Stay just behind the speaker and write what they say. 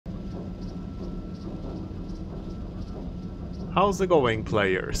How's it going,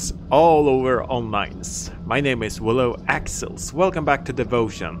 players all over onlines? My name is Willow Axelz. Welcome back to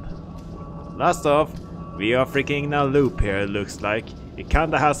Devotion. Last off, we are freaking in a loop here, it looks like. It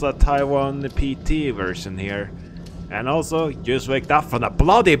kinda has a Taiwan PT version here. And also, just waked up from a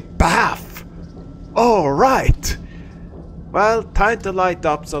bloody bath! Alright! Well, time to light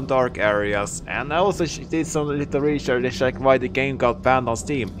up some dark areas, and I also did some little research to check why the game got banned on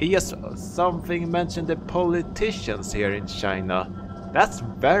Steam. Yes, something mentioned the politicians here in China. That's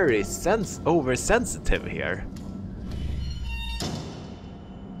very oversensitive here.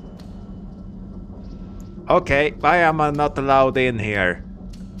 Okay, why am I not allowed in here?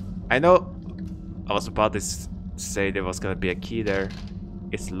 I know I was about to say there was gonna be a key there.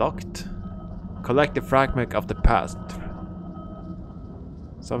 It's locked. Collect the fragment of the past.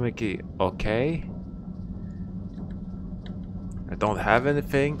 Something key. Okay. I don't have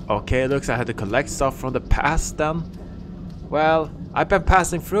anything. Okay, looks like I had to collect stuff from the past then. Well, I've been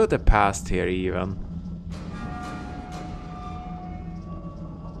passing through the past here even.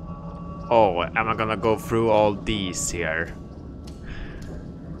 Oh, am I gonna go through all these here?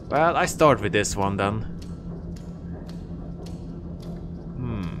 Well, I start with this one then.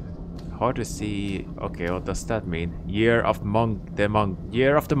 Hard to see. Okay, what does that mean? Year of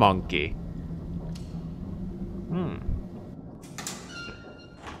Year of the monkey.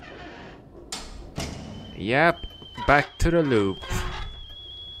 Yep, back to the loop.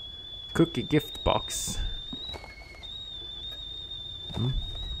 Cookie gift box.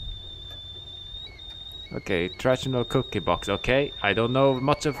 Okay, traditional cookie box. Okay, I don't know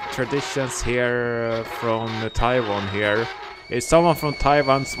much of traditions here from Taiwan here. If someone from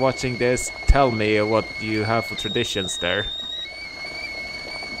Taiwan's watching this, tell me what you have for traditions there.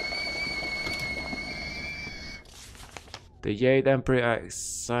 The Jade Emperor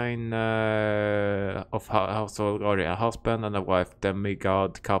sign of household or a husband and a wife,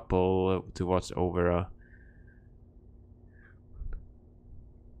 demigod couple to watch over a...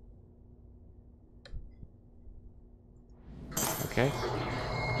 Okay.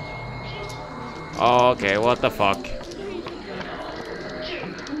 Okay, what the fuck?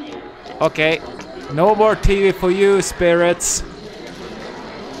 Okay, no more TV for you, spirits.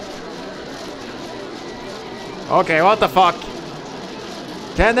 Okay, what the fuck?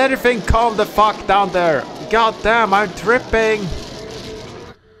 Can anything calm the fuck down there? God damn, I'm tripping.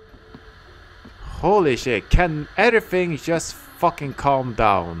 Holy shit, can everything just fucking calm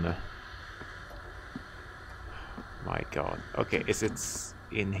down? My god. Okay, is it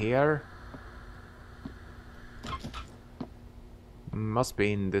in here? Must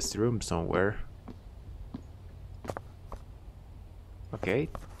be in this room somewhere. Okay,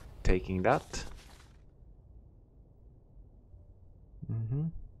 taking that.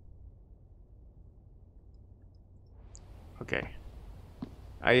 Okay.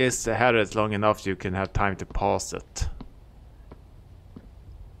 I just had it long enough so you can have time to pause it.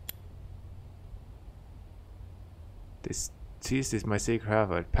 This is my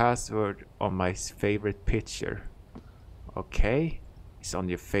secret password on my favorite picture. Okay, it's on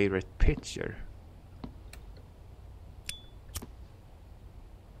your favorite picture.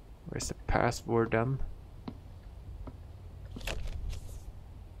 Where's the password then?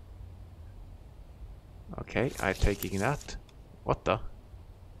 Okay, I'm taking that. What the?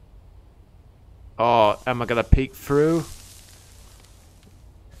 Oh, am I gonna peek through?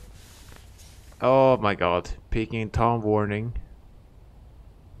 Oh my god, peeking Tom warning.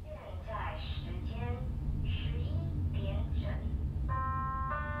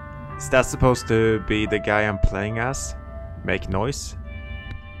 Is that supposed to be the guy I'm playing as? Make noise?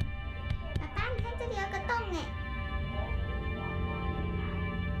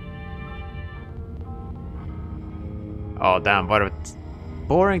 Oh damn, what a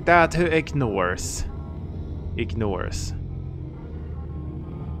boring dad who ignores. Ignores.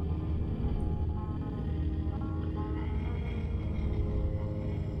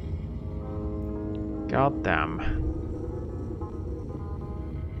 God damn.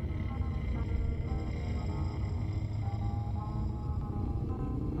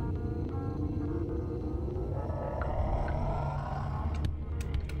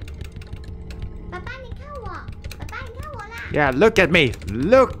 Yeah, look at me!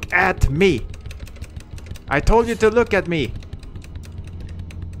 Look at me! I told you to look at me!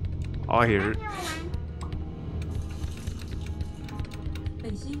 Oh, here.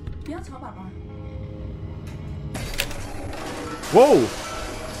 Whoa!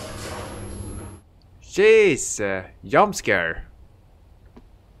 Jeez, jump scare.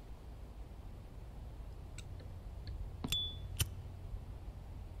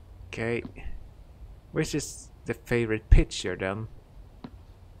 Okay. Which is the favorite picture then.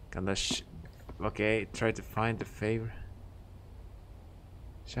 Gonna okay, try to find the favorite.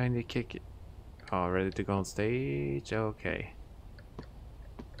 Shiny kick it. Oh, ready to go on stage? Okay.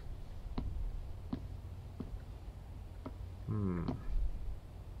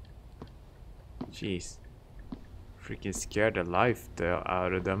 Jeez. Freaking scared the life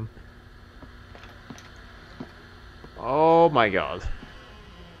out of them. Oh my god.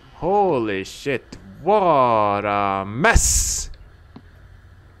 Holy shit. What a mess!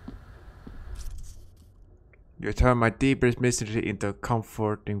 You turn my deepest mystery into a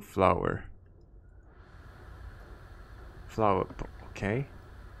comforting flower. Okay.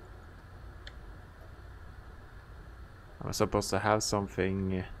 I was supposed to have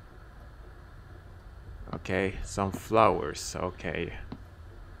something. Okay, some flowers. Okay.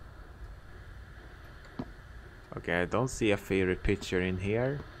 Okay, I don't see a favorite picture in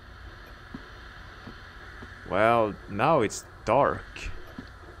here. Well, now it's dark.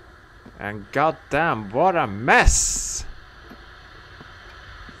 And goddamn, what a mess!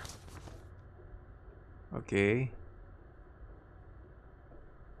 Okay.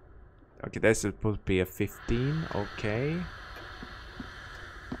 Okay, that's supposed to be a 15. Okay.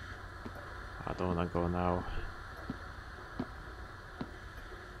 I don't wanna go now.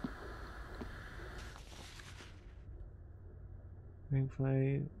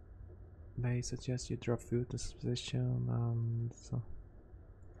 Gameplay may suggest you drop food to position and so.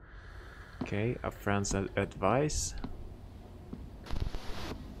 Okay, a friend's advice.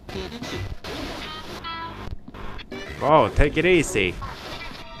 Whoa, take it easy.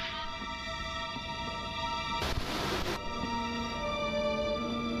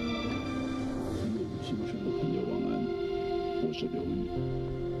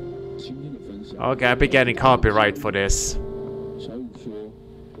 Okay, I'll be getting copyright for this.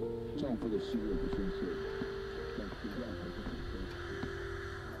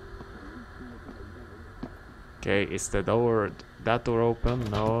 Okay, is that door open?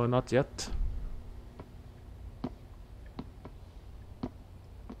 No, not yet.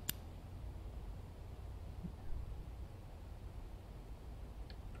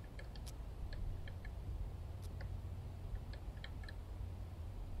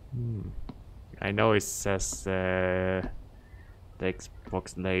 I know it says the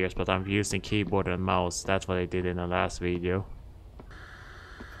Xbox layers, but I'm using keyboard and mouse. That's what I did in the last video.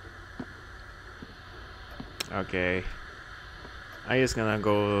 Okay, I'm just gonna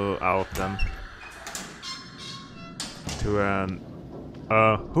go out then. To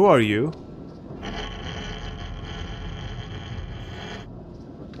who are you?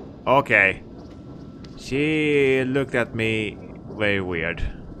 Okay, she looked at me very weird.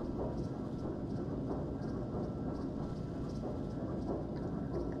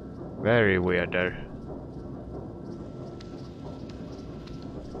 Very weird there.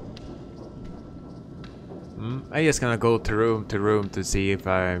 I'm just gonna go to room to see if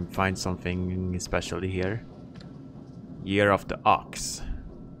I find something especially here. Year of the Ox.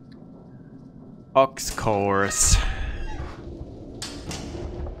 Ox course.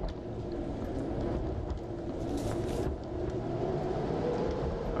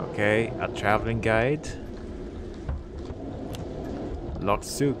 Okay, a traveling guide. Locked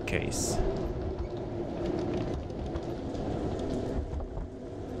suitcase.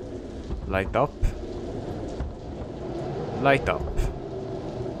 Light up. Light up.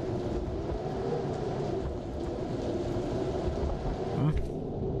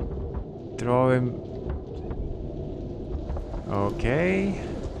 Drawing. Okay.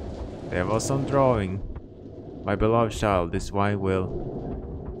 There was some drawing. My beloved child, this wine will.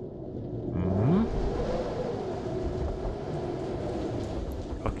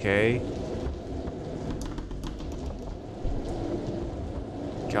 Okay.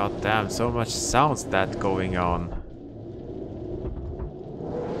 God damn, so much sounds that going on.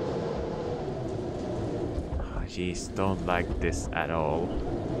 Oh, jeez, don't like this at all.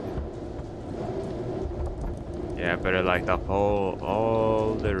 Yeah, better light up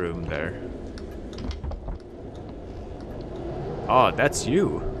all the room there. Oh, that's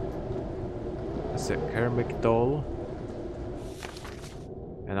you. It's a keramic doll.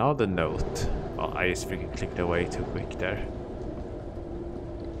 Another note. Oh, I just freaking clicked away too quick there.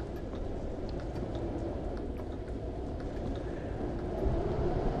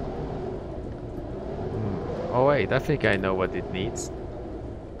 Oh wait, I think I know what it needs.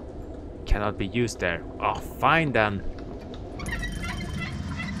 Cannot be used there. Oh, fine then.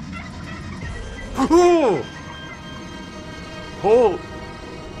 Oh! Oh!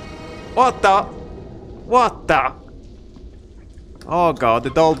 What the? What the? Oh god,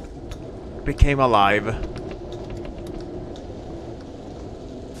 the doll became alive.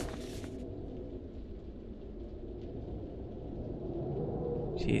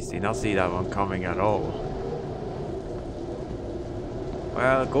 Jeez, did not see that one coming at all.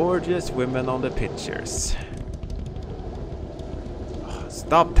 Well, gorgeous women on the pictures.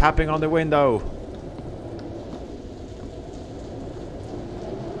 Stop tapping on the window!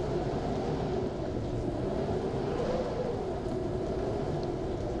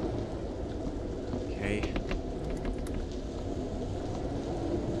 Okay.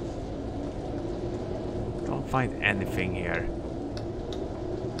 Don't find anything here.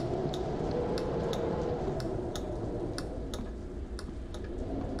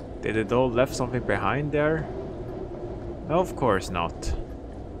 Did the doll left something behind there? No, of course not.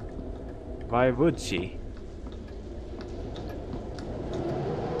 Why would she?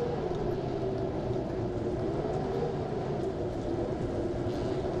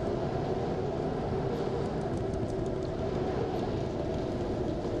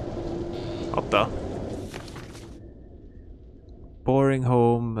 What the? Boring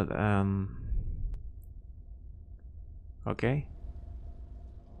home, okay.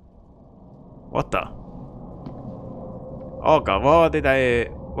 What the? Oh god, what did I...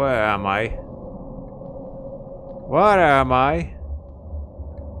 Where am I? Where am I?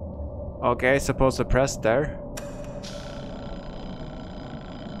 Okay, supposed to press there.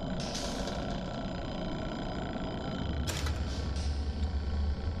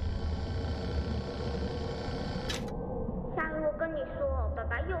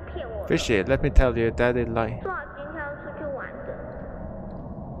 Fishy, let me tell you, Daddy lied.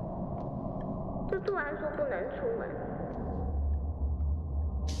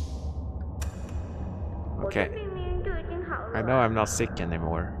 Okay. I know I'm not sick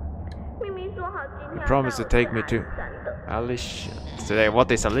anymore. You promised to take me to Alicia. Today,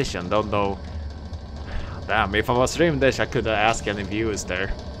 what is Alicia? Don't know. Damn, if I was streaming this, I could have asked any viewers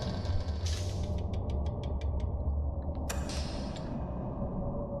there.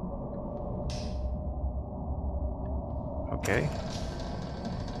 Okay.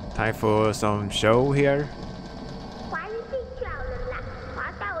 Time for some show here.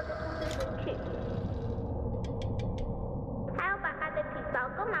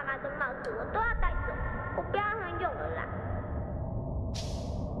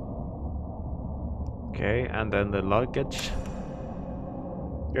 Okay, and then the luggage.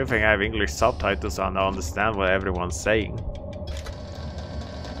 Good thing I have English subtitles and I understand what everyone's saying.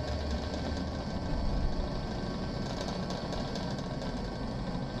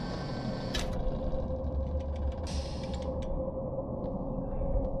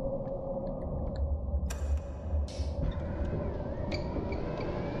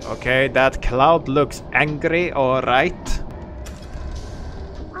 Okay, that cloud looks angry, alright.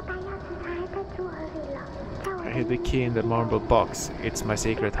 I hid the key in the marble box. It's my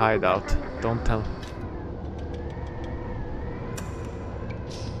secret hideout. Don't tell.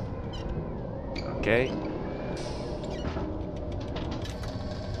 Okay.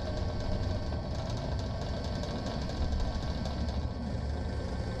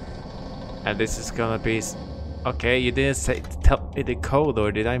 And this is gonna be... Okay, you didn't say tell me the code,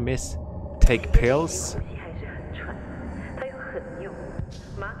 or did I miss? Take pills?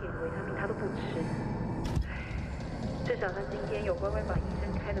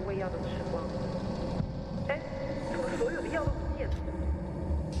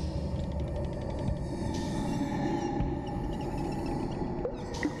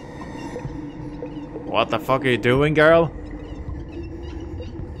 What the fuck are you doing, girl?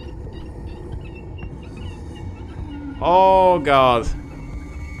 Oh god.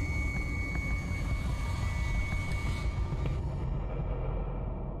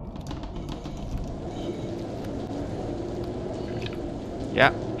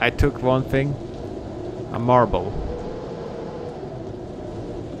 Yeah, I took one thing. A marble.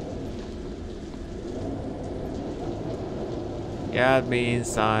 Yeah, it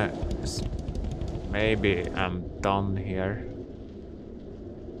means maybe I'm done here.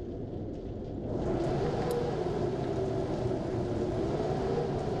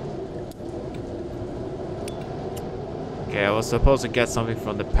 Okay, I was supposed to get something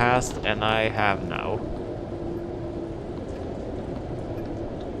from the past, and I have now.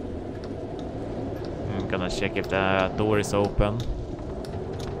 I'm gonna check if the door is open.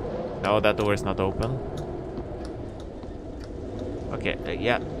 No, that door is not open. Okay,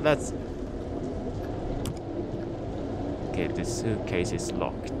 yeah, let's... Okay, the suitcase is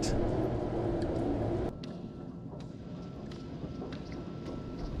locked.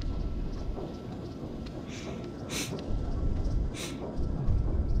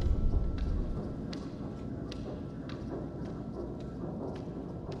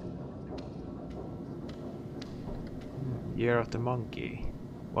 Year of the Monkey.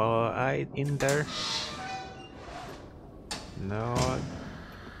 Well, I in there? No, of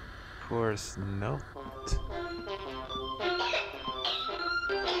course not.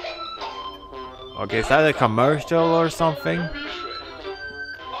 Okay, is that a commercial or something?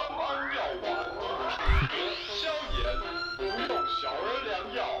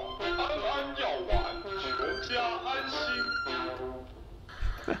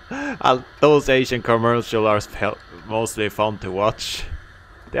 Those Asian commercials are mostly fun to watch.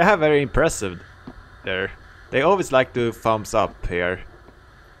 They are very impressive there. They always like to thumbs up here.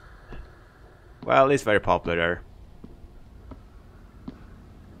 Well, it's very popular.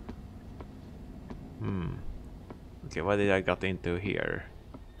 Okay, what did I got into here?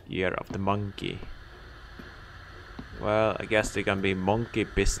 Year of the Monkey. Well, I guess they can be monkey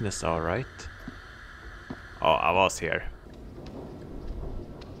business, alright. Oh, I was here.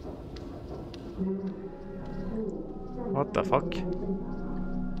 What the fuck?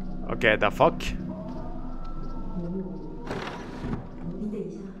 Okay, the fuck?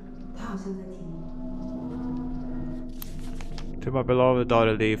 To my beloved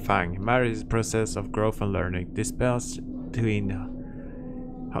daughter Li Fang, marriage is a process of growth and learning. Disputes between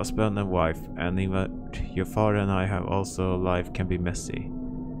husband and wife, and even your father and I have also life can be messy.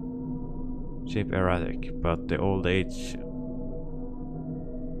 Shape erratic, but the old age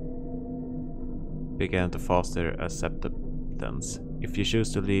began to foster acceptance. If you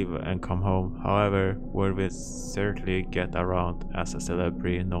choose to leave and come home, however, word will certainly get around as a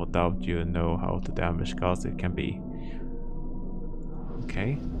celebrity. No doubt you know how to damage gossip can be.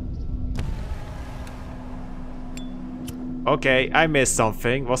 Okay. Okay, I missed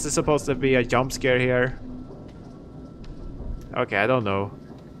something. Was it supposed to be a jump scare here? Okay, I don't know.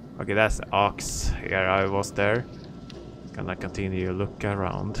 Okay, that's the ox. Here I was there. Gonna continue look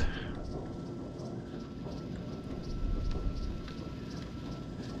around.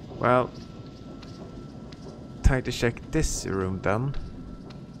 Well, time to check this room then.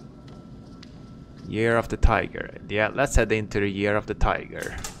 Year of the Tiger. Yeah, let's head into the Year of the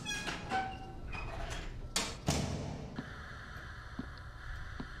Tiger.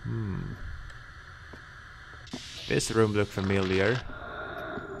 This room looks familiar.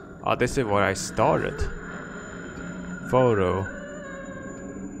 Oh, this is where I started. Photo.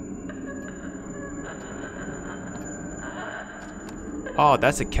 Oh,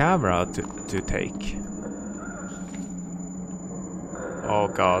 that's a camera to take. Oh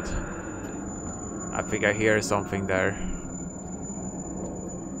god. I think I hear something there.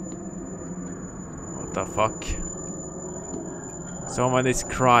 What the fuck? Someone is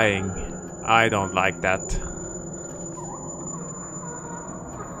crying. I don't like that.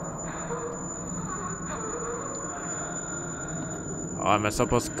 Oh, am I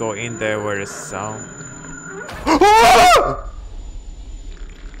supposed to go in there where the sound?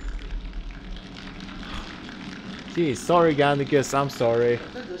 Gee, sorry Gannicus, I'm sorry.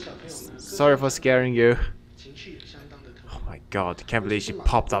 Sorry for scaring you. Oh my god, can't believe she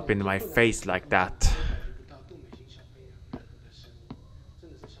popped up in my face like that.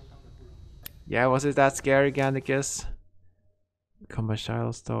 Yeah, was it that scary, Gannicus? Become a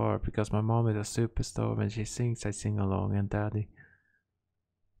child star because my mom is a superstar. When she sings, I sing along, and daddy.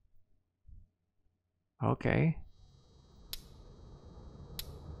 Okay.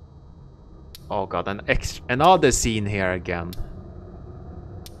 Oh god, another scene here again.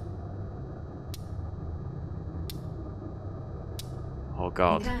 Oh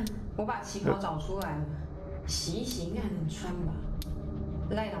god. 你看，我把旗袍找出来了，洗一洗应该能穿吧？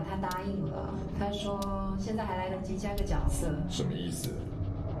赖导他答应了，他说现在还来得及加个角色。什么意思？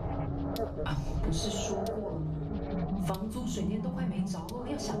啊，我不是说过了吗？房租、水电都快没着落，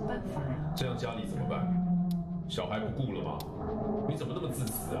要想办法呀。这样家里怎么办？小孩不顾了吗？你怎么那么自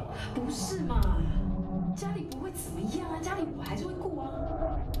私啊？不是嘛，家里不会怎么样啊，家里我还是会顾啊。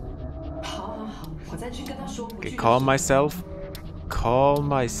好，我再去跟他说。Okay, calm myself. Calm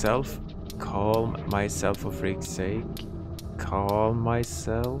myself. Calm myself for freak's sake. Calm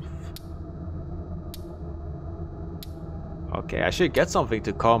myself. Okay, I should get something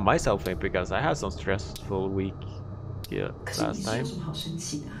to calm myself in because I had some stressful week last time.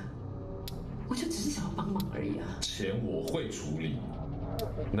 我就只是想要帮忙而已啊。钱我会处理，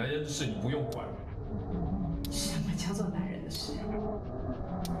男人的事你不用管。什么叫做男人的事？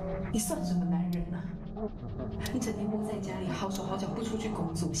你算什么男人啊？你整天窝在家里，好手好脚不出去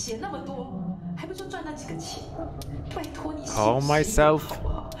工作，写那么多，还不就赚那几个钱？拜托你，Call myself， 好不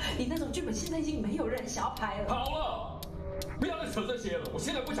好？你那种剧本现在已经没有人想要拍了。好了，不要再扯这些了，我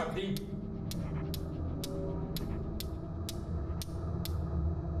现在不想听。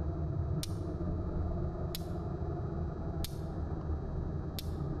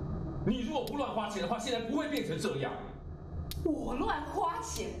你如果不乱花钱的话，现在不会变成这样。我乱花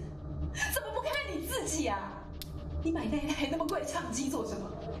钱？怎么不看看你自己啊？你买那一台那么贵的相机做什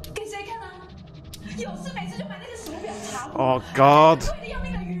么？给谁看啊？有事没事就买那个手表茶壶。Oh God！ 贵的要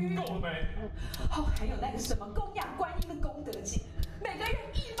命的鱼。够了没？哦，还有那个什么供养观音的功德金，每个月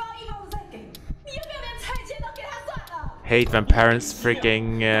一包一包的在给，你要不要连菜钱都给他算了 Hate when parents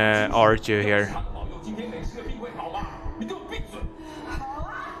freaking argue here. 保佑今天没吃个病会好吗？你给我闭嘴！好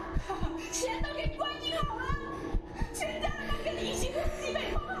啊，钱都给观音好了，全家人都跟你一起喝西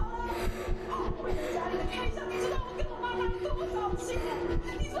北风好了。为了家里的开销，你知道我跟我妈拿了多少钱？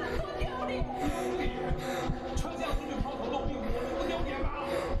你说有多丢脸？穿这样出去抛头露面，我能不丢脸吗？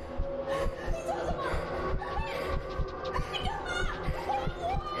你做什么？你干嘛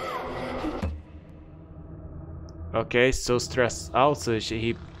？Okay, so stressed out, so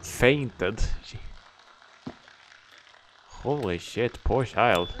he fainted. Holy shit, poor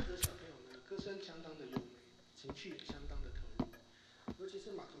child.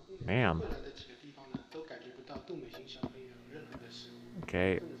 Man.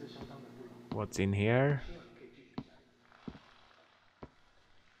 Okay, what's in here?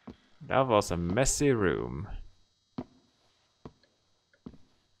 That was a messy room.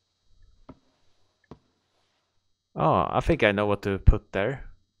 Oh, I think I know what to put there.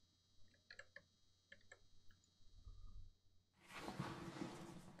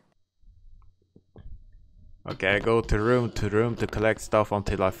 Okay, I go to room to collect stuff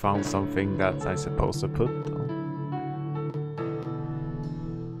until I found something that I'm supposed to put on.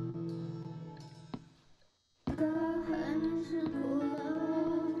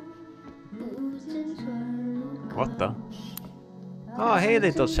 What the? Oh, hey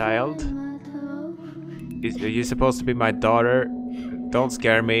little child. Are you supposed to be my daughter? Don't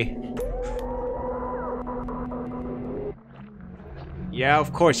scare me. Yeah,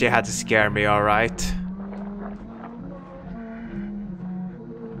 of course you had to scare me, alright.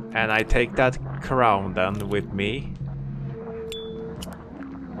 And I take that crown then with me.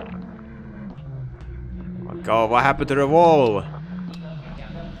 Oh my god, what happened to the wall?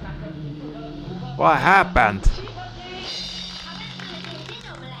 What happened?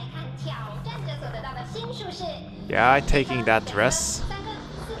 Yeah, I'm taking that dress.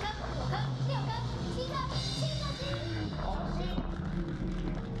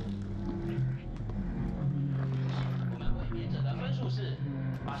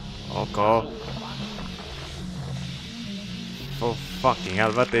 Oh god. Oh fucking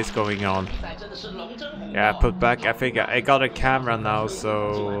hell, what is going on? Yeah, put back. I think I got a camera now,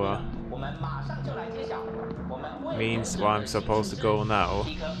 so means where I'm supposed to go now.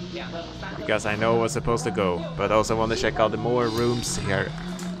 Because I know where I'm supposed to go, but I also want to check out the more rooms here.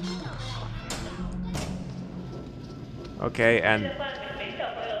 Okay, and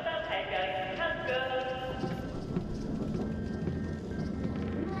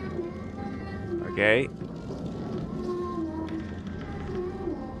okay.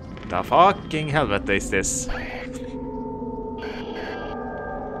 The fucking helvet is this?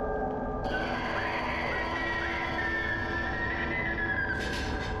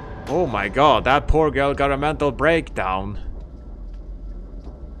 Oh my god, that poor girl got a mental breakdown.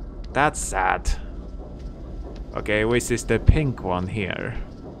 That's sad. Okay, which is the pink one here?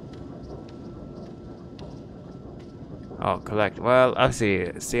 Oh, collect. Well, I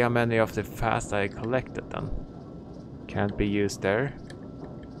see. See how many of the fast I collected then. Can't be used there.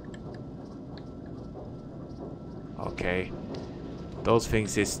 Okay. Those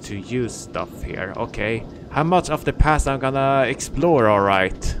things is to use stuff here. Okay. How much of the past I'm gonna explore,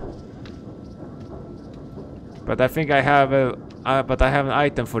 alright. But I think I have a but I have an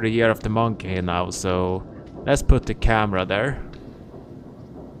item for the Year of the Monkey now, so let's put the camera there.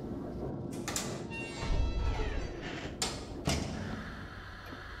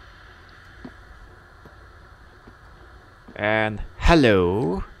 And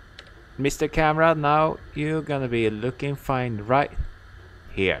hello, Mr. Camera, now you're gonna be looking fine right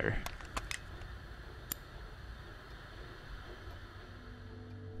here.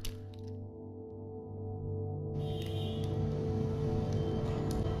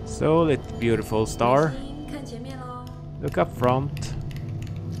 So, little beautiful star. Look up front.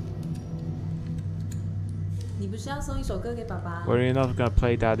 Were you not gonna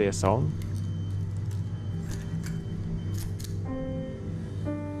play Daddy a song?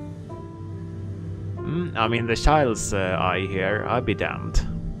 I'm in the child's eye here, I'll be damned.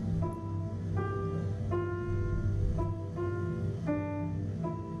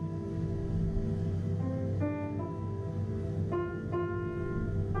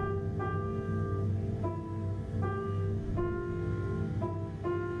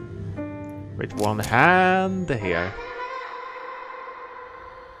 with one hand here.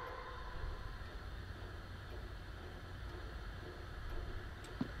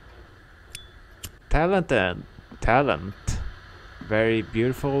 Talent. Very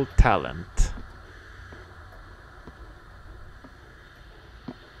beautiful talent.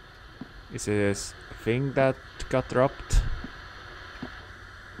 Is it a thing that got dropped?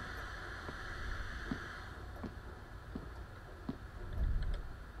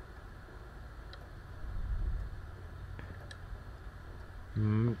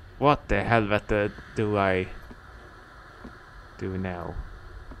 What the helvete do I do now?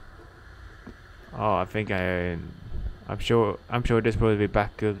 Oh, I think I'm sure this will be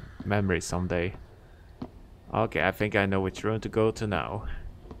back good memory someday. Okay, I think I know which room to go to now.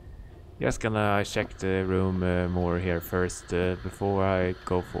 Just gonna check the room more here first before I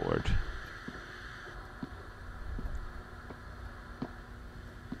go forward.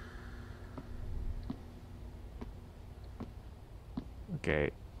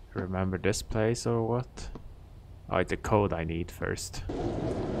 Okay, remember this place or what? Oh, it's the code I need first.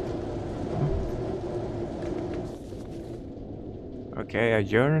 Okay, a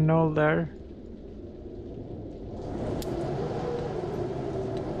urinal there.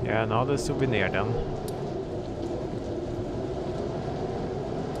 Yeah, another souvenir then.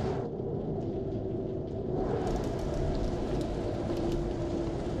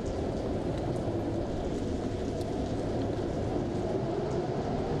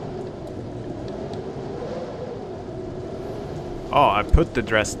 Oh, I put the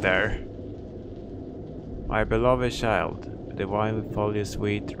dress there. My beloved child, a divine folly,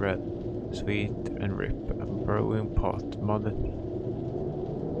 sweet and rip, a brewing pot, mother.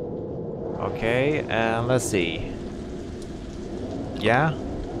 Okay, and let's see. Yeah.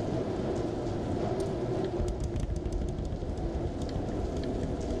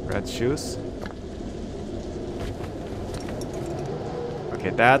 Red shoes.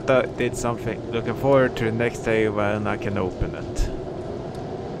 Okay, that did something. Looking forward to the next day when I can open it.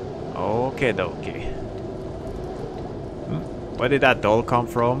 Okay, dokie. Where did that doll come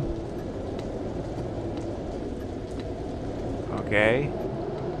from? Okay.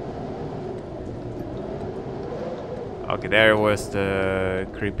 Okay, there was the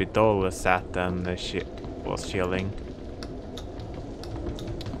creepy doll sat and she was chilling.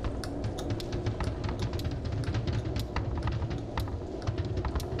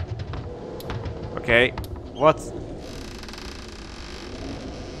 Okay, what?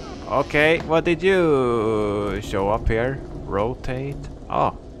 Okay, what did you show up here? Rotate?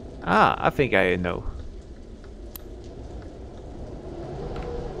 Oh, I think I know.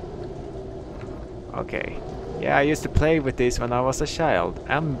 Okay, yeah, I used to play with this when I was a child.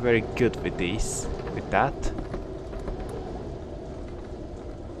 I'm very good with these, with that.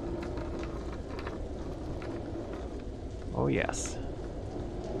 Oh yes.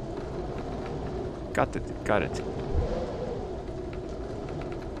 Got it, got it.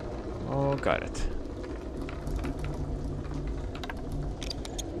 Oh, got it.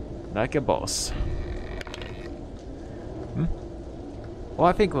 Like a boss. Well,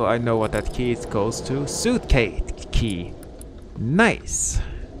 I think I know what that key goes to. Suitcase key. Nice.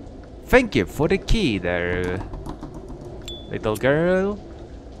 Thank you for the key there, little girl.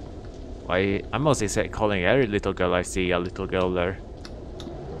 I'm mostly calling every little girl I see a little girl there.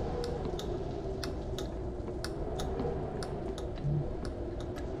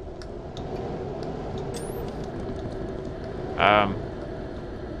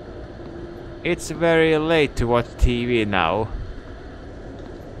 It's very late to watch TV now.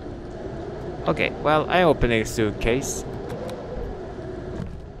 Okay, well, I'm opening a suitcase.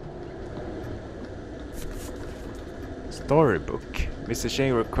 Storybook. Mr.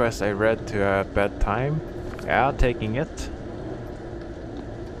 Shane requests I read to her bedtime. Yeah, taking it.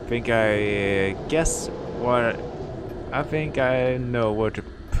 I guess what... I think I know where to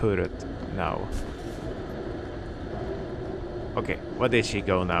put it now. Okay, where did she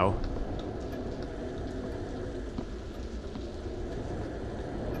go now?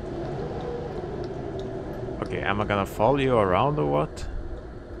 Okay, am I gonna follow you around or what?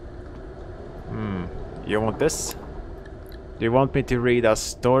 You want this? Do you want me to read a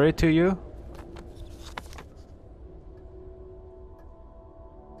story to you?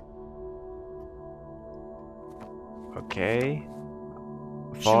 Okay.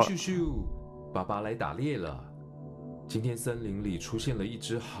 咻咻咻！爸爸来打猎了。今天森林里出现了一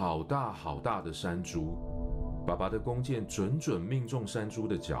只好大好大的山猪，爸爸的弓箭准命中山猪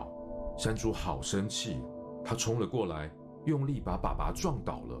的脚，山猪好生气，它冲了过来，用力把爸爸撞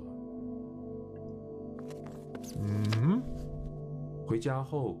倒了。回家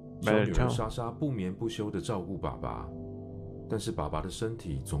后，小女儿莎莎不眠不休地照顾爸爸，但是爸爸的身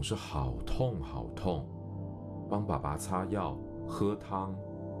体总是好痛好痛，帮爸爸擦药、喝汤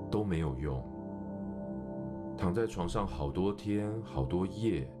都没有用。躺在床上好多天好多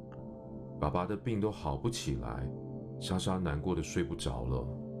夜，爸爸的病都好不起来，莎莎难过的睡不着了。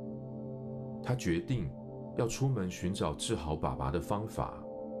她决定要出门寻找治好爸爸的方法。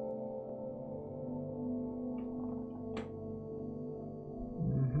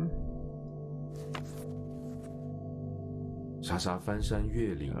莎莎翻山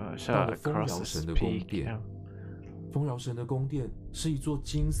越岭，到了丰饶神的宫殿。丰饶神的宫殿是一座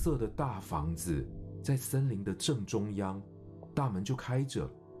金色的大房子，在森林的正中央，大门就开着，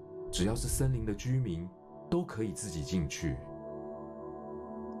只要是森林的居民都可以自己进去。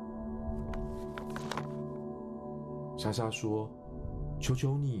莎莎说：“求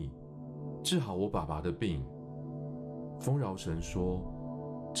求你，治好我爸爸的病。”丰饶神说：“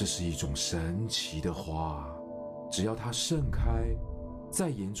这是一种神奇的花。只要它盛开，再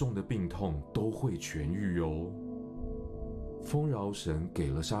严重的病痛都会痊愈哦。”丰饶神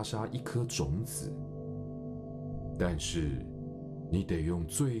给了莎莎一颗种子，但是你得用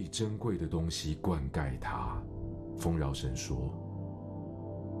最珍贵的东西灌溉它。丰饶神说。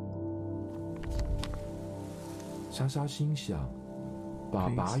莎莎心想，爸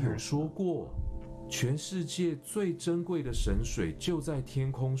爸有说过，全世界最珍贵的神水就在天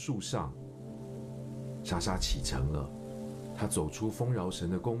空树上。莎莎启程了，她走出丰饶神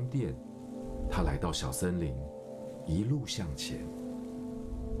的宫殿，她来到小森林，一路向前。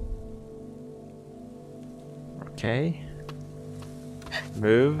Okay.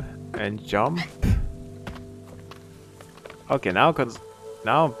 Move and jump. Okay, now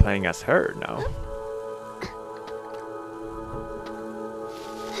I'm playing as her now.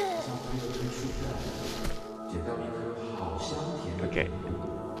 Okay.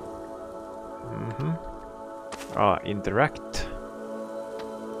 Oh, interact.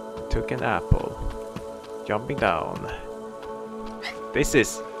 Took an apple. Jumping down. This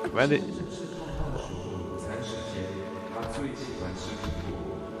is when it.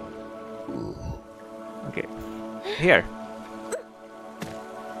 Okay. Here.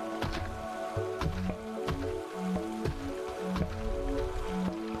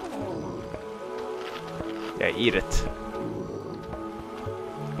 Yeah, eat it.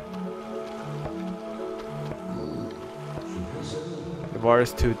 The water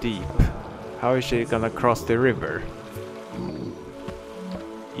is too deep. How is she gonna cross the river?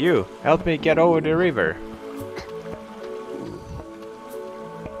 You, help me get over the river.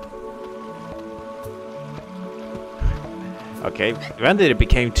 Okay, when did it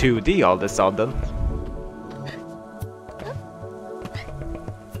become 2D all of a sudden?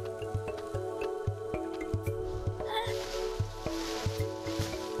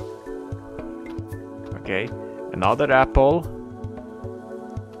 Okay, another apple.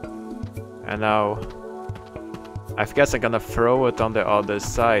 And now I guess I'm gonna throw it on the other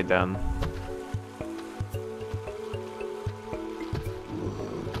side then.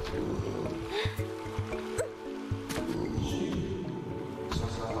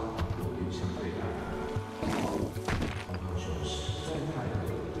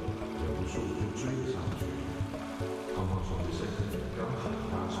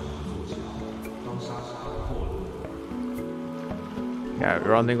 Yeah,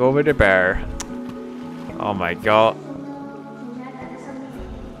 running over the bear. Oh my god.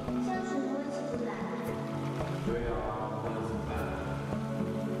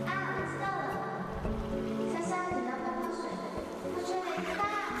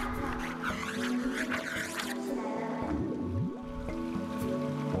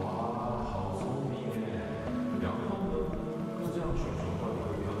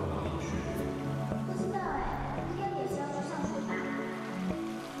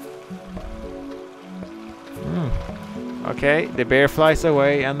 Okay, the bear flies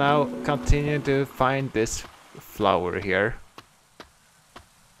away and now continue to find this flower here.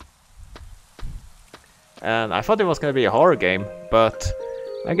 And I thought it was gonna be a horror game, but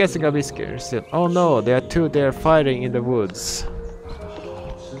I guess it's gonna be scary still. Oh no, there are two there fighting in the woods.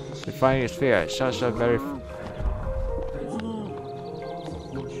 The fighting is fair. Shasha very.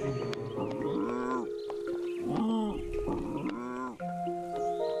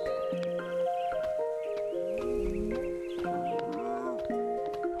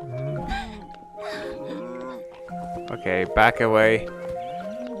 Okay, back away.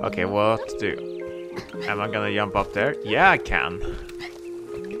 Okay, what to do? Am I gonna jump up there? Yeah, I can.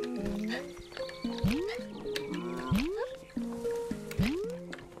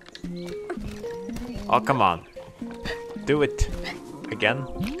 Oh, come on. Do it. Again.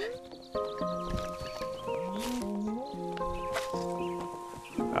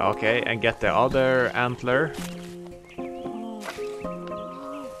 Okay, and get the other antler.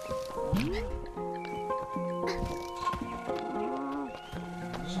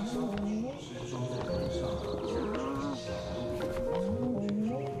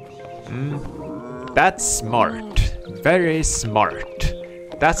 That's smart. Very smart.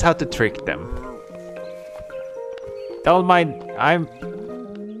 That's how to trick them. Don't mind. I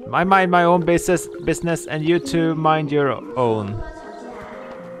mind my own business, and you two mind your own.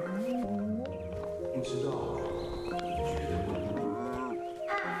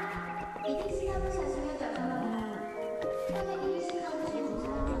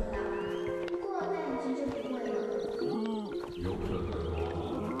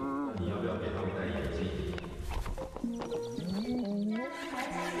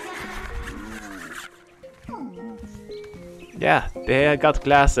 Yeah, they got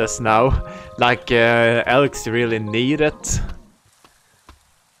glasses now, like elks really need it.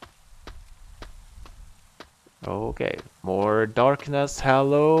 Okay, more darkness.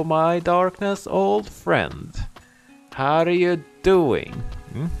 Hello, my darkness old friend. How are you doing?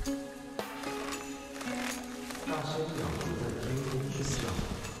 Hmm?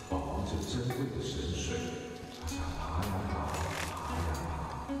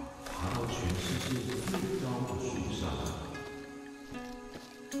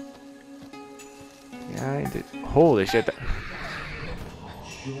 Yeah, holy shit.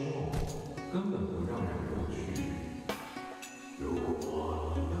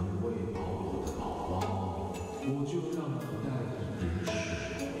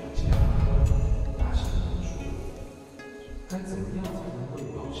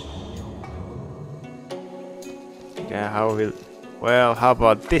 Yeah, how will... Well, how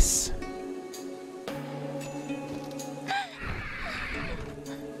about this?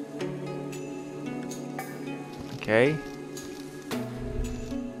 Okay.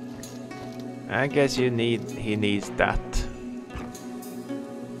 I guess he needs that.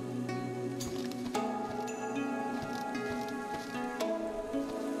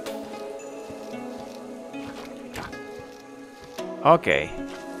 Okay.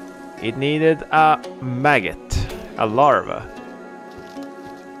 It needed a maggot, a larva.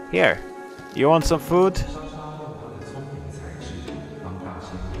 Here, you want some food?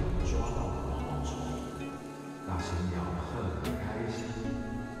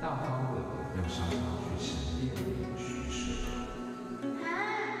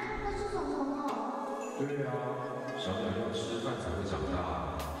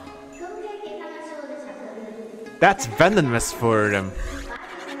 That's venomous for them.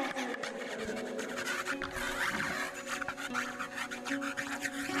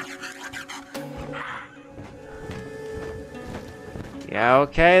 Yeah,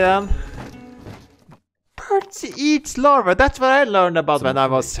 okay then. Birds eats larva. That's what I learned about when I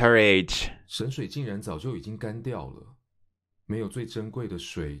was her age. 神水竟然早就已经干掉了，没有最珍贵的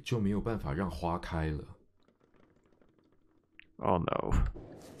水，就没有办法让花开了。Oh no.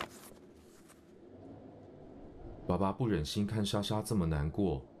 爸爸不忍心看莎莎这么难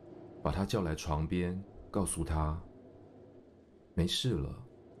过，把她叫来床边，告诉她：“没事了，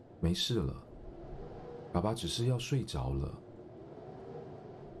没事了，爸爸只是要睡着了。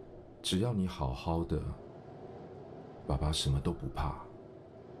只要你好好的，爸爸什么都不怕。”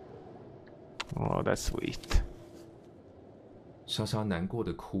 Oh, that's sweet. 莎莎难过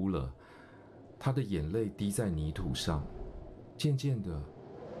的哭了，她的眼泪滴在泥土上，渐渐的，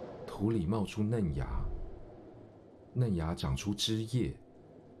土里冒出嫩芽。嫩芽长出枝叶，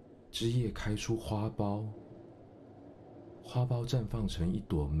枝叶开出花苞，花苞绽放成一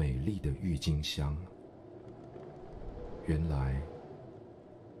朵美丽的郁金香。原来，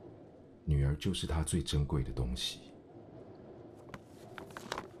女儿就是她最珍贵的东西。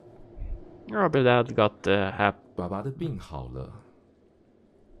Robert Dad got the 爸爸的病好了，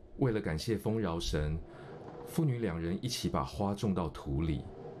为了感谢丰饶神，父女两人一起把花种到土里。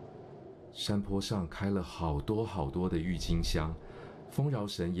山坡上开了好多好多的郁金香，丰饶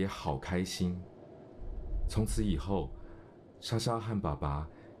神也好开心。从此以后，莎莎和爸爸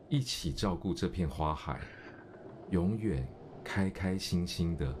一起照顾这片花海，永远开开心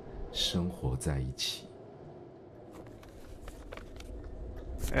心的生活在一起。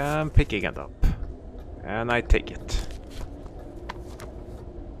I'm picking it up, and I take it.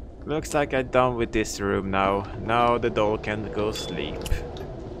 Looks like I'm done with this room now. Now the doll can go sleep.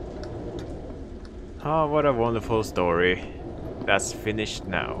 Oh, what a wonderful story. That's finished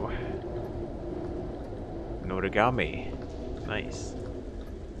now. An origami. Nice.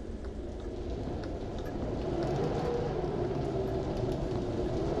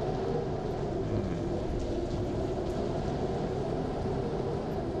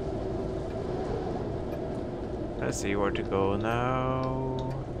 Let's see where to go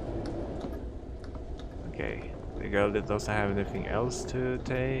now. Okay, the girl that doesn't have anything else to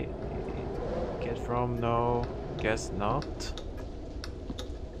get from. No, guess not.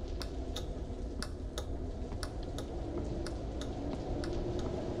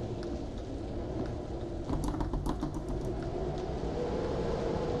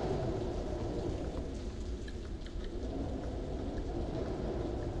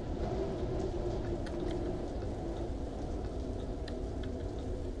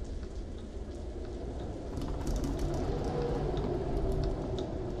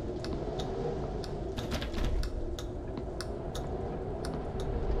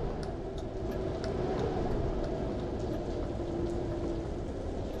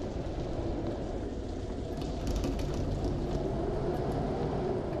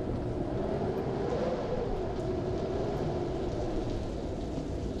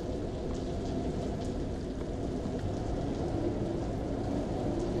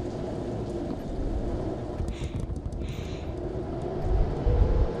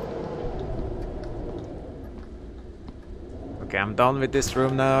 Okay, I'm done with this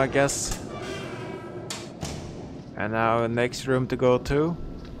room now, I guess. And now next room to go to.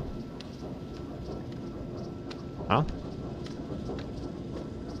 Huh?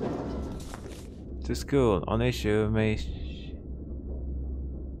 To school on issue may.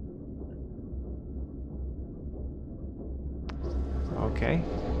 Okay.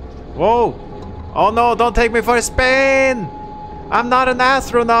 Whoa! Oh no! Don't take me for a spin! I'm not an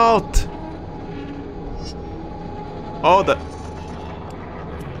astronaut. Oh the.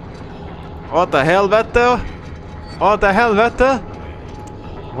 What the hell, vet du? What the hell, vet du?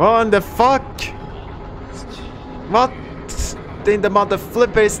 What in the fuck? What in the mother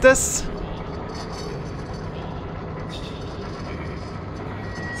flipper is this?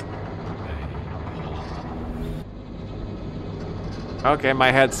 Okay,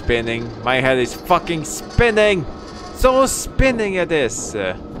 my head's spinning. My head is fucking spinning! So spinning it is!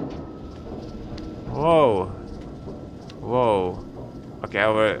 Whoa. Whoa. Okay,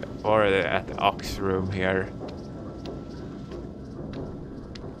 we're already at the Ox room here.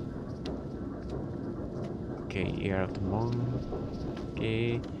 Okay, ear of the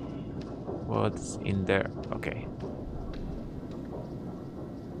monkey. What's in there? Okay.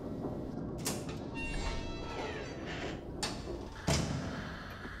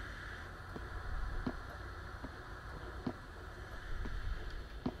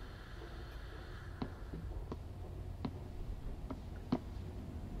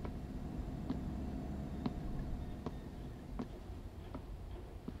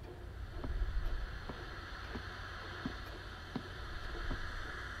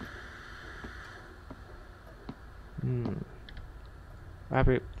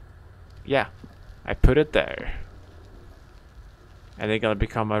 Yeah, I put it there. And they're gonna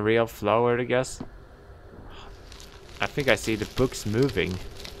become a real flower, I guess. I think I see the books moving.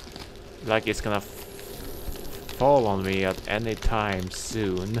 Like it's gonna fall on me at any time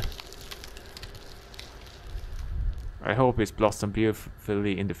soon. I hope it's blossom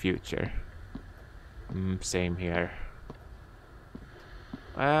beautifully in the future. Same here.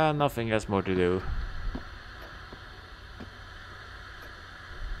 Nothing else more to do.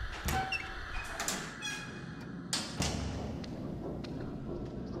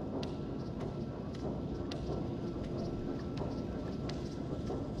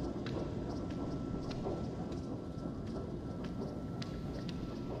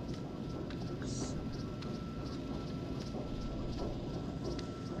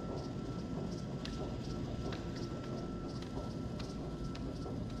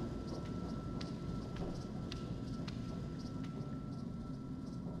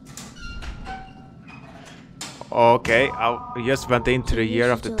 Okay, I just went into the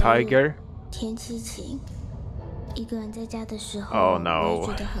year of the tiger. Oh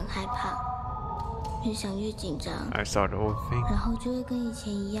no. I saw the whole thing.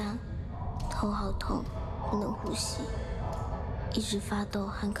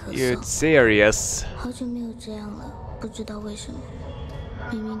 You're serious?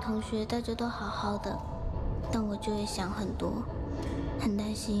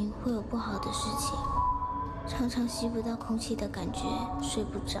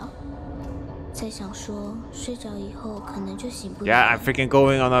 Yeah, I'm freaking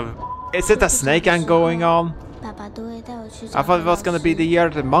going on a... Is it a snake I'm going on? I thought it was gonna be the year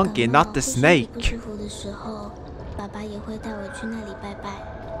of the monkey, not the snake.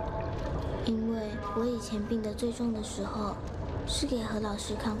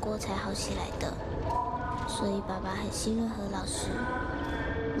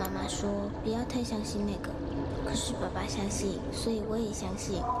 可是爸爸相信，所以我也相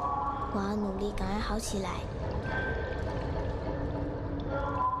信。我要努力赶快好起来。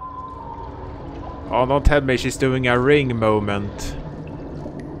 Oh, don't tell me she's doing a ring moment.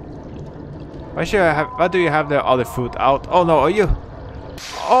 Why should I have? Why do you have the other foot out? Oh no, are you?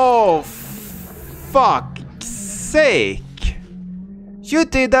 Oh, fuck's sake! You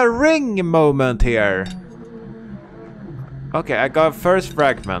did a ring moment here. Okay, I got first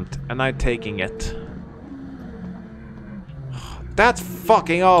fragment, and I'm taking it. That's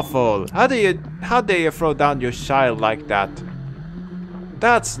fucking awful. How dare you throw down your child like that?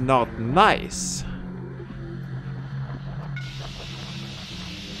 That's not nice.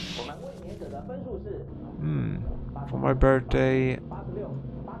 For my birthday,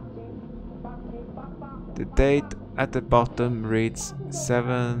 the date at the bottom reads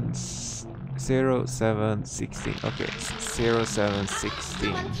 0716. Okay,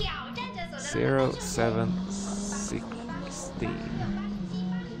 0716. 0716.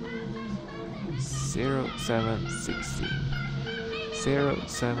 0716.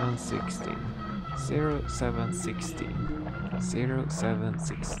 0716. 0716.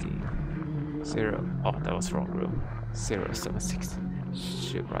 0716. 0. Oh, that was wrong room. 076.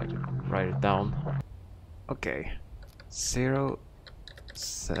 Should write it down. Okay.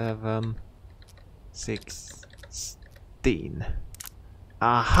 0716.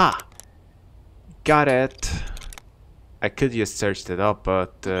 Aha! Got it. I could just search it up,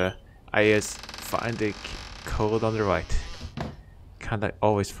 but I just find the code on the right. Can't I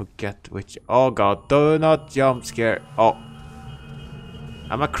always forget which? Oh god! Do not jump scare. Oh,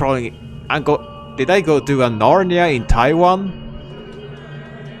 am I crawling? Did I go to a Narnia in Taiwan?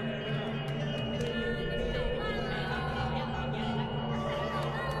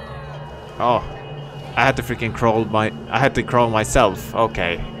 Oh, I had to freaking crawl I had to crawl myself.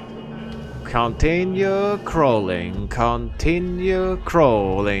 Okay. Continue crawling, continue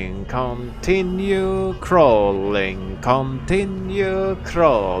crawling, continue crawling, continue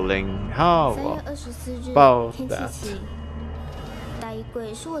crawling. How about that? 大衣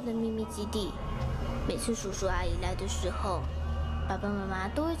柜是我的秘密基地，每次叔叔阿姨来的时候，爸爸妈妈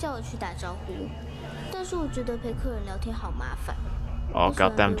都会叫我去打招呼，但是我觉得陪客人聊天好麻烦。Oh,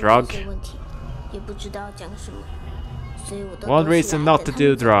 goddamn drug! 问题也不知道讲什么，所以我都 One reason not to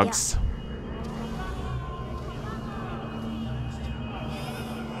do drugs.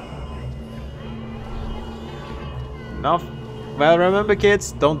 No, well, remember,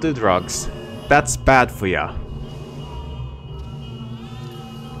 kids, don't do drugs. That's bad for ya.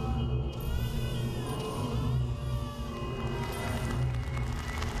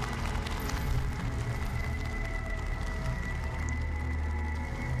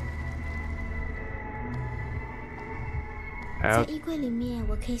 Out. 在衣柜里面，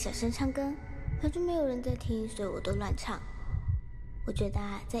我可以小声唱歌，可是没有人在听，所以我都乱唱。我觉得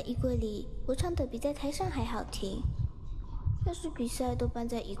在衣柜里，我唱的比在台上还好听。要是比赛都办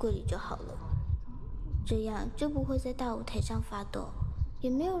在衣柜里就好了，这样就不会在大舞台上发抖，也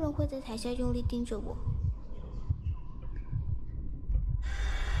没有人会在台下用力盯着我。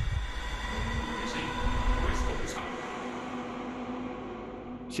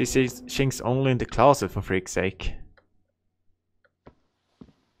She sings only in the closet, for freak's sake.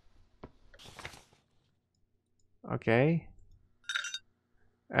 Okay.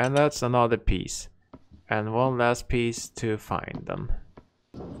 And that's another piece. And one last piece to find them.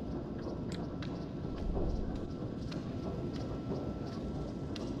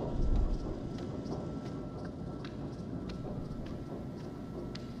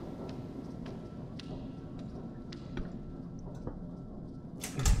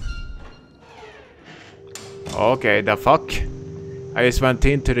 Okay, the fuck? I just went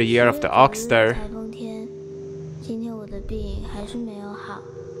into the year of the ox there. 今天我的病还是没有好，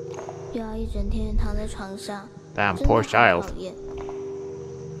又要一整天躺在床上。Damn, poor child.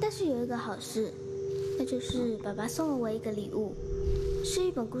 但是有一个好事，那就是爸爸送了我一个礼物，是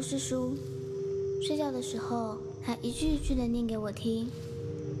一本故事书。睡觉的时候，他一句一句的念给我听，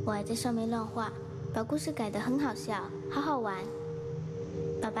我还在上面乱画，把故事改得很好笑，好好玩。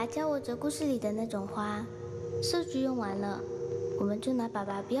爸爸教我折故事里的那种花，色纸用完了，我们就拿爸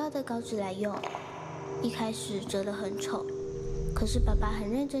爸不要的稿纸来用。一开始折得很丑，可是爸爸很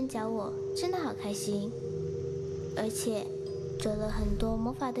认真教我，真的好开心。而且折了很多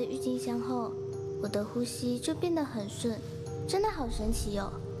魔法的郁金香后，我的呼吸就变得很顺，真的好神奇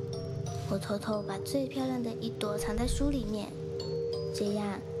哦。我偷偷把最漂亮的一朵藏在书里面，这样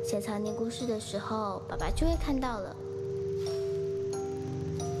写草念故事的时候，爸爸就会看到了。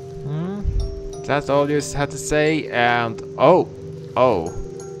That's all you had to say, and oh,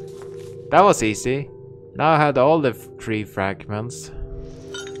 that was easy. Now I had all the 3 fragments.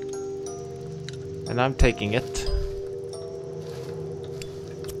 And I'm taking it.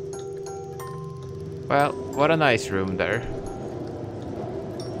 Well, what a nice room there.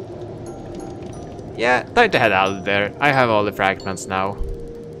 Yeah, time to head out of there. I have all the fragments now.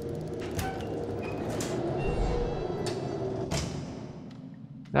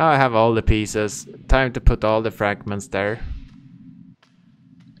 Now I have all the pieces. Time to put all the fragments there.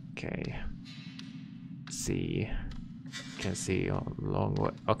 Okay. See. Can see a long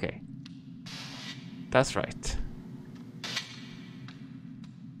way. Okay. That's right.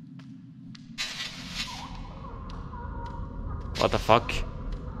 What the fuck?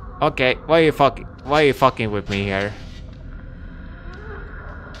 Okay, why are you fucking with me here?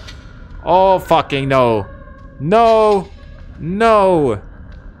 Oh fucking no. No! No!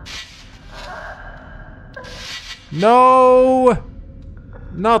 No!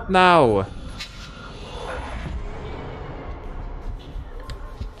 Not now!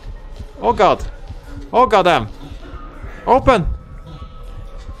 Oh god! Oh goddamn! Open!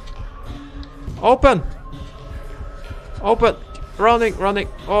 Open! Open! Running, running!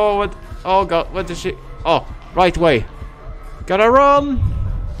 Oh what? Oh god! What is she? Oh, right way! Gotta run!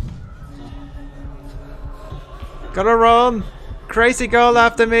 Gotta run! Crazy girl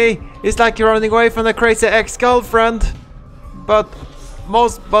after me! It's like you're running away from a crazy ex-girlfriend! But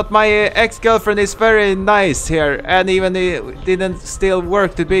my ex-girlfriend is very nice here, and even didn't still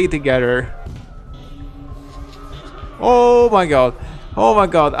work to be together. Oh my god! Oh my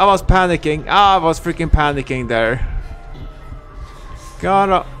god! I was panicking! I was freaking panicking there.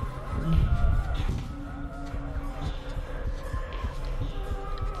 Gotta.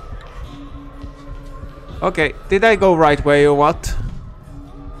 Okay, did I go right way or what?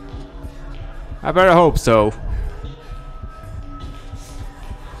 I better hope so.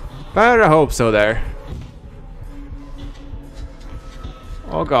 Better hope so there.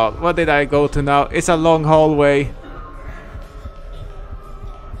 Oh god, what did I go to now? It's a long hallway.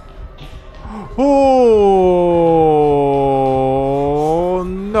 Oh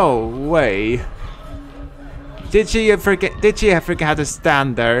no way. Did she freaking have to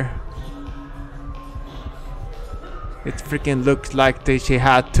stand there? It freaking looked like she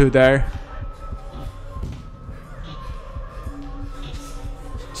had to there.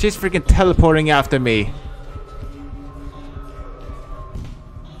 She's freaking teleporting after me.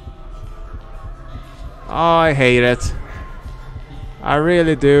 Oh, I hate it. I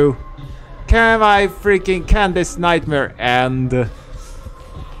really do. Can this nightmare end?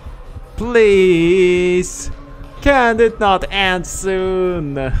 Please. Can it not end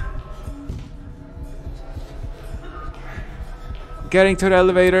soon? Getting to the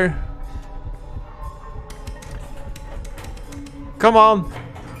elevator. Come on.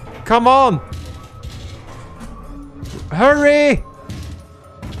 Come on. Hurry.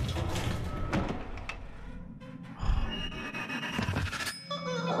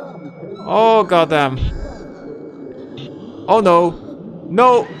 Oh goddamn. Oh no.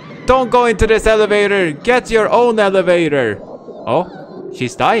 No. Don't go into this elevator. Get your own elevator. Oh,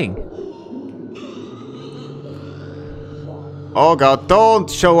 she's dying. Oh god, don't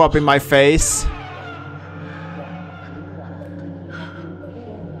show up in my face.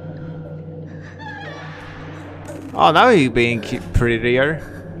 Oh, now you're being prettier.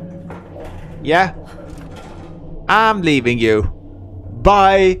 Yeah. I'm leaving you.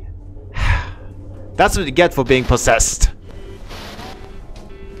 Bye. That's what you get for being possessed.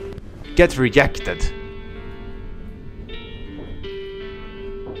 Get rejected.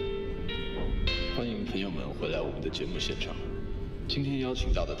 欢迎朋友们回来我们的节目现场。今天邀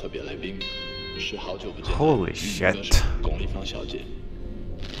请到的特别来宾是好久不见的 Holy shit 歌手巩俐芳小姐。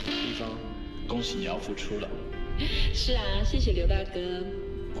俐芳，恭喜你要复出了。是啊，谢谢刘大哥。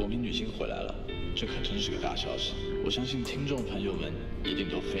国民女星回来了，这可真是个大消息。我相信听众朋友们一定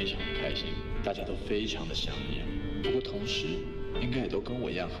都非常的开心，大家都非常的想念。不过同时，应该也都跟我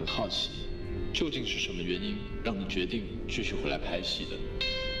一样很好奇，究竟是什么原因让你决定继续回来拍戏的？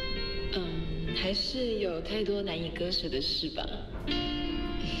还是有太多难以割舍的事吧，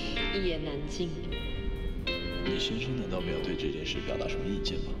一言难尽。你先生难道没有对这件事表达什么意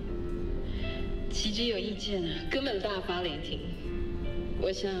见吗？岂止有意见啊，根本大发雷霆。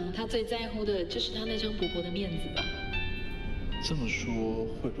我想他最在乎的就是他那张薄薄的面子吧。这么说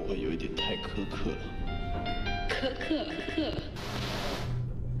会不会有一点太苛刻了？苛刻。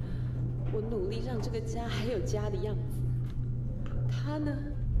我努力让这个家还有家的样子，他呢，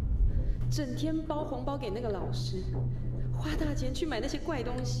整天包红包给那个老师，花大钱去买那些怪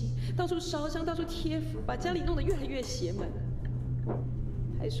东西，到处烧香，到处贴符，把家里弄得越来越邪门。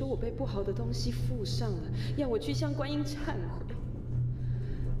还说我被不好的东西附上了，要我去向观音忏悔。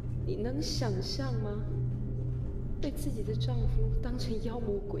你能想象吗？被自己的丈夫当成妖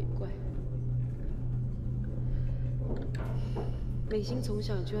魔鬼怪。美心从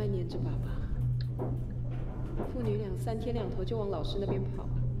小就爱黏着爸爸，父女俩3天2头就往老师那边跑，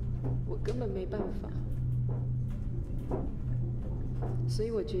我根本没办法。所以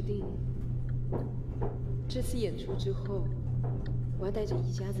我决定，这次演出之后，我要带着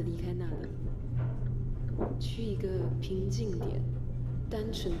一家子离开那里，去一个平静点、单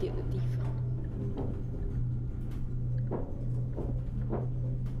纯点的地方。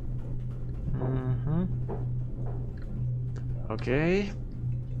Okay.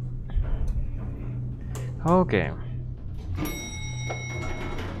 Okay.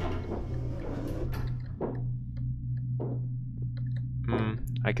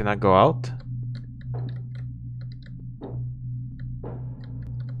 I cannot go out.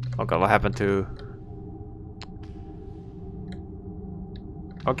 Oh god, what happened to...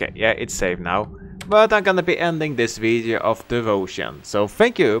 Okay, yeah, it's saved now. But I'm gonna be ending this video of Devotion. So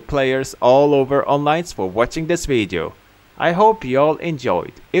thank you, players all over online, for watching this video. I hope you all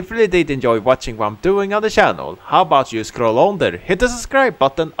enjoyed. If you really did enjoy watching what I'm doing on the channel, how about you scroll under, hit the subscribe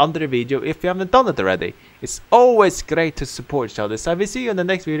button under the video if you haven't done it already. It's always great to support each other, so I will see you in the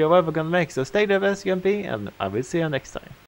next video we're gonna make, so stay there as you can be, and I will see you next time.